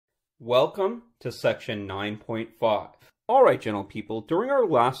Welcome to section 9.5. Alright, gentle people, during our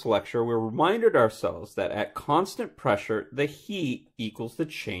last lecture we reminded ourselves that at constant pressure the heat equals the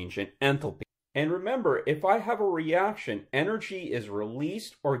change in enthalpy. And remember, if I have a reaction, energy is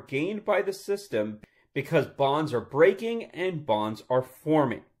released or gained by the system because bonds are breaking and bonds are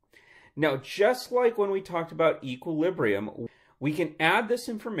forming. Now, just like when we talked about equilibrium, we can add this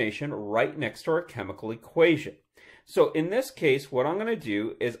information right next to our chemical equation. So in this case, what I'm going to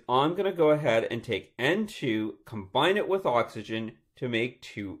do is I'm going to go ahead and take N2, combine it with oxygen to make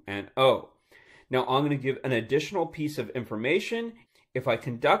 2NO. Now I'm going to give an additional piece of information. If I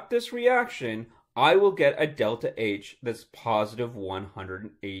conduct this reaction, I will get a delta H that's positive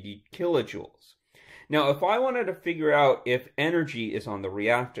 180 kilojoules. Now if I wanted to figure out if energy is on the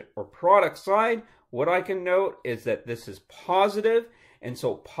reactant or product side, what I can note is that this is positive. And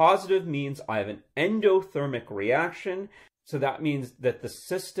so positive means I have an endothermic reaction. So that means that the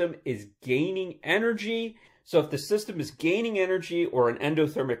system is gaining energy. So if the system is gaining energy or an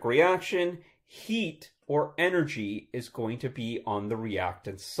endothermic reaction, heat or energy is going to be on the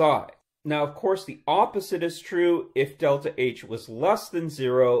reactant side. Now, of course, the opposite is true. If delta H was less than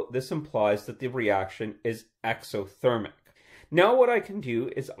 0, this implies that the reaction is exothermic. Now what I can do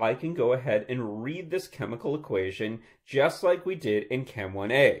is I can go ahead and read this chemical equation just like we did in Chem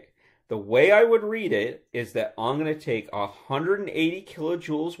 1A. The way I would read it is that I'm going to take 180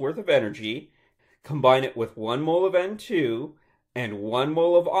 kilojoules worth of energy, combine it with 1 mole of N2 and 1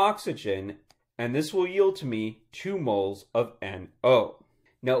 mole of oxygen, and this will yield to me 2 moles of NO.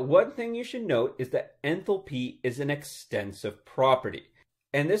 Now, one thing you should note is that enthalpy is an extensive property.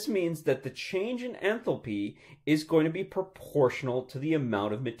 And this means that the change in enthalpy is going to be proportional to the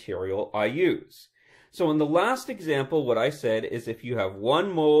amount of material I use. So in the last example, what I said is if you have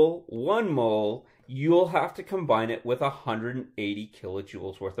 1 mole, you'll have to combine it with 180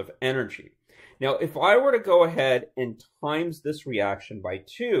 kilojoules worth of energy. Now, if I were to go ahead and times this reaction by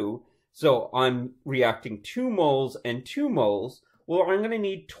 2, so I'm reacting 2 moles and 2 moles, well, I'm going to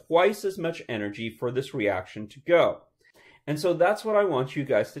need twice as much energy for this reaction to go. And so that's what I want you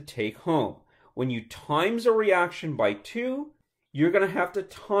guys to take home. When you times a reaction by 2, you're going to have to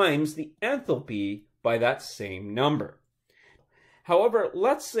times the enthalpy by that same number. However,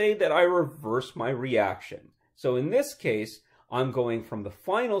 let's say that I reverse my reaction. So in this case, I'm going from the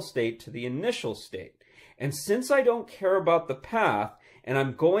final state to the initial state. And since I don't care about the path and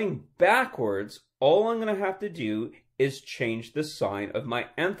I'm going backwards, all I'm going to have to do is change the sign of my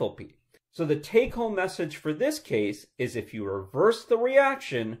enthalpy. So the take-home message for this case is if you reverse the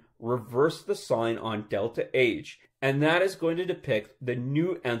reaction, reverse the sign on delta H, and that is going to depict the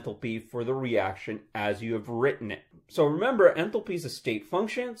new enthalpy for the reaction as you have written it. So remember, enthalpy is a state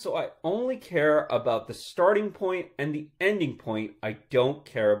function, so I only care about the starting point and the ending point. I don't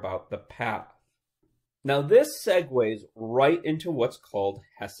care about the path. Now this segues right into what's called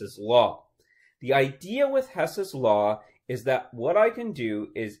Hess's law. The idea with Hess's law is that what I can do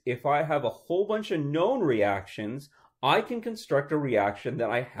is if I have a whole bunch of known reactions, I can construct a reaction that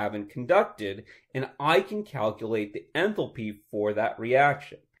I haven't conducted, and I can calculate the enthalpy for that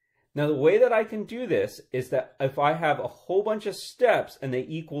reaction. Now, the way that I can do this is that if I have a whole bunch of steps and they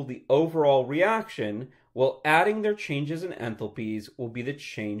equal the overall reaction, well, adding their changes in enthalpies will be the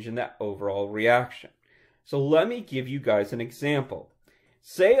change in that overall reaction. So let me give you guys an example.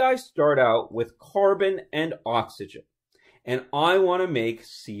 Say I start out with carbon and oxygen, and I want to make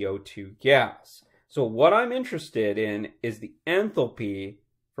CO2 gas. So what I'm interested in is the enthalpy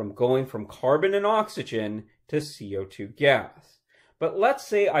from going from carbon and oxygen to CO2 gas. But let's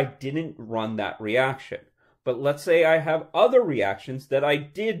say I didn't run that reaction. But let's say I have other reactions that I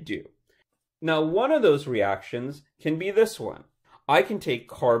did do. Now, one of those reactions can be this one. I can take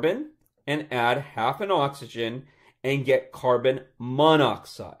carbon and add half an oxygen and get carbon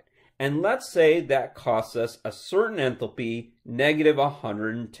monoxide. And let's say that costs us a certain enthalpy, negative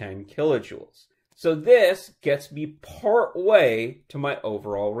 110 kilojoules. So this gets me part way to my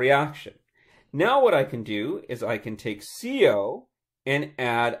overall reaction. Now what I can do is I can take CO and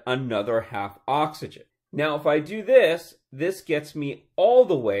add another half oxygen. Now if I do this, this gets me all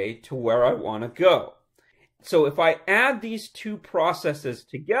the way to where I want to go. So if I add these two processes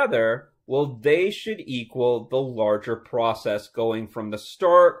together, well, they should equal the larger process going from the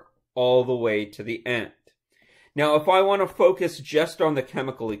start all the way to the end. Now, if I want to focus just on the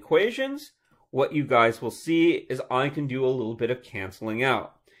chemical equations, what you guys will see is I can do a little bit of canceling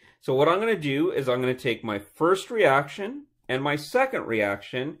out. So what I'm going to do is I'm going to take my first reaction and my second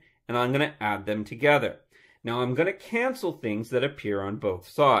reaction, and I'm going to add them together. Now, I'm going to cancel things that appear on both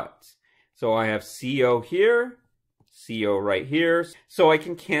sides. So I have CO here CO right here, so I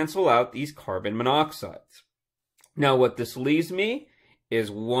can cancel out these carbon monoxides. Now what this leaves me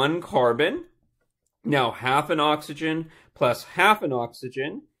is one carbon. Now half an oxygen plus half an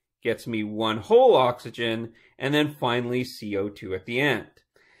oxygen gets me one whole oxygen, and then finally CO2 at the end.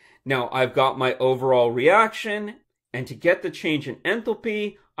 Now I've got my overall reaction, and to get the change in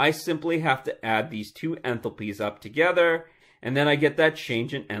enthalpy, I simply have to add these two enthalpies up together, and then I get that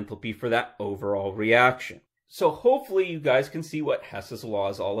change in enthalpy for that overall reaction. So hopefully you guys can see what Hess's law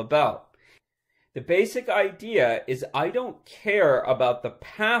is all about. The basic idea is I don't care about the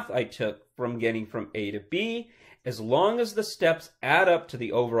path I took from getting from A to B. As long as the steps add up to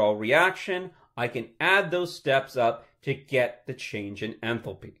the overall reaction, I can add those steps up to get the change in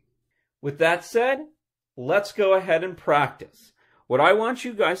enthalpy. With that said, let's go ahead and practice. What I want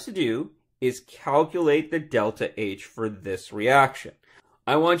you guys to do is calculate the delta H for this reaction.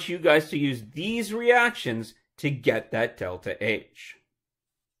 I want you guys to use these reactions to get that delta H.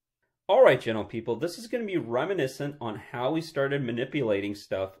 Alright, gentle people, this is going to be reminiscent on how we started manipulating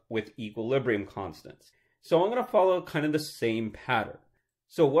stuff with equilibrium constants. So I'm going to follow kind of the same pattern.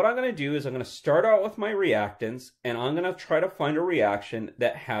 So what I'm going to do is I'm going to start out with my reactants, and I'm going to try to find a reaction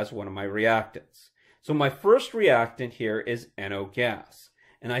that has one of my reactants. So my first reactant here is NO gas.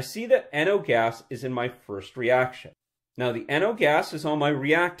 And I see that NO gas is in my first reaction. Now the NO gas is on my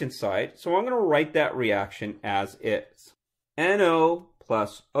reactant side, so I'm going to write that reaction as is. NO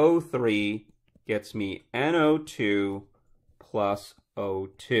plus O3 gets me NO2 plus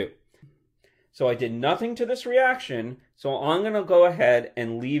O2. So I did nothing to this reaction, so I'm going to go ahead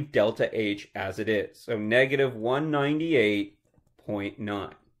and leave delta H as it is. So negative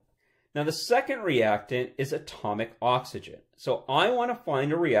 198.9. Now the second reactant is atomic oxygen. So I want to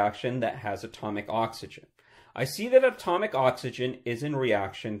find a reaction that has atomic oxygen. I see that atomic oxygen is in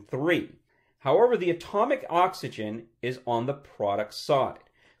reaction 3. However, the atomic oxygen is on the product side.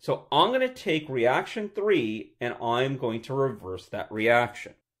 So I'm going to take reaction 3 and I'm going to reverse that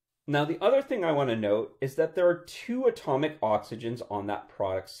reaction. Now the other thing I want to note is that there are 2 atomic oxygens on that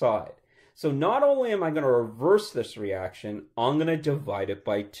product side. So not only am I going to reverse this reaction, I'm going to divide it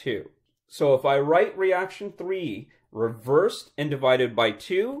by 2. So if I write reaction 3 reversed and divided by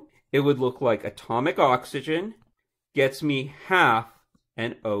 2, it would look like atomic oxygen gets me half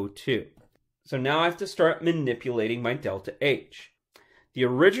an O2. So now I have to start manipulating my delta H. The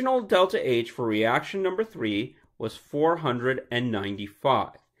original delta H for reaction number 3 was 495.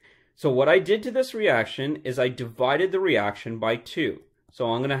 So what I did to this reaction is I divided the reaction by 2.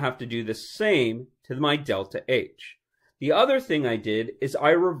 So I'm going to have to do the same to my delta H. The other thing I did is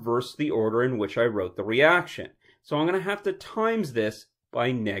I reversed the order in which I wrote the reaction. So I'm going to have to times this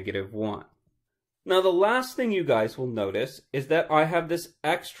by negative 1. Now the last thing you guys will notice is that I have this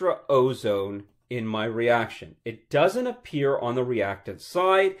extra ozone in my reaction. It doesn't appear on the reactant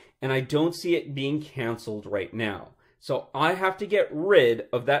side, and I don't see it being canceled right now. So I have to get rid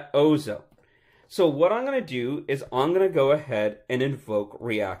of that ozone. So what I'm going to do is I'm going to go ahead and invoke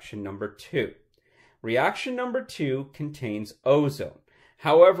reaction number 2. Reaction number 2 contains ozone.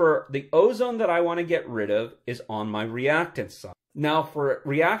 However, the ozone that I want to get rid of is on my reactant side. Now for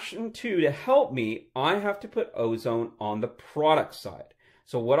reaction 2 to help me, I have to put ozone on the product side.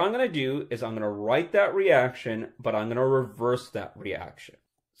 So what I'm going to do is I'm going to write that reaction, but I'm going to reverse that reaction.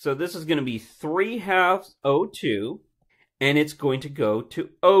 So this is going to be 3/2 O2, and it's going to go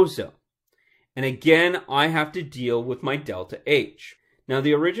to ozone. And again, I have to deal with my delta H. Now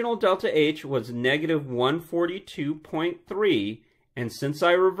the original delta H was negative 142.3, and since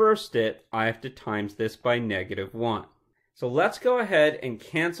I reversed it, I have to times this by negative 1. So let's go ahead and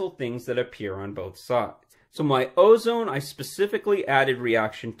cancel things that appear on both sides. So my ozone, I specifically added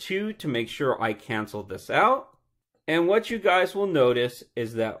reaction 2 to make sure I canceled this out. And what you guys will notice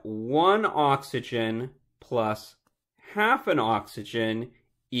is that 1 oxygen plus half an oxygen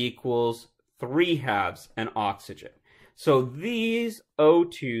equals 3/2 an oxygen. So these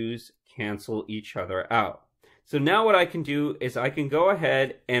O2s cancel each other out. So now what I can do is I can go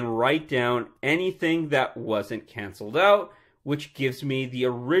ahead and write down anything that wasn't canceled out, which gives me the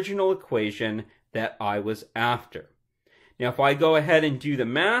original equation that I was after. Now if I go ahead and do the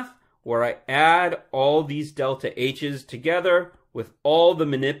math, where I add all these delta H's together with all the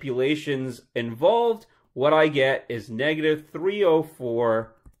manipulations involved, what I get is negative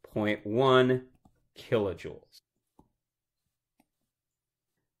 304.1 kilojoules.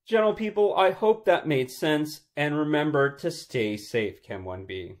 Gentle people, I hope that made sense, and remember to stay safe, Chem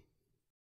 1B.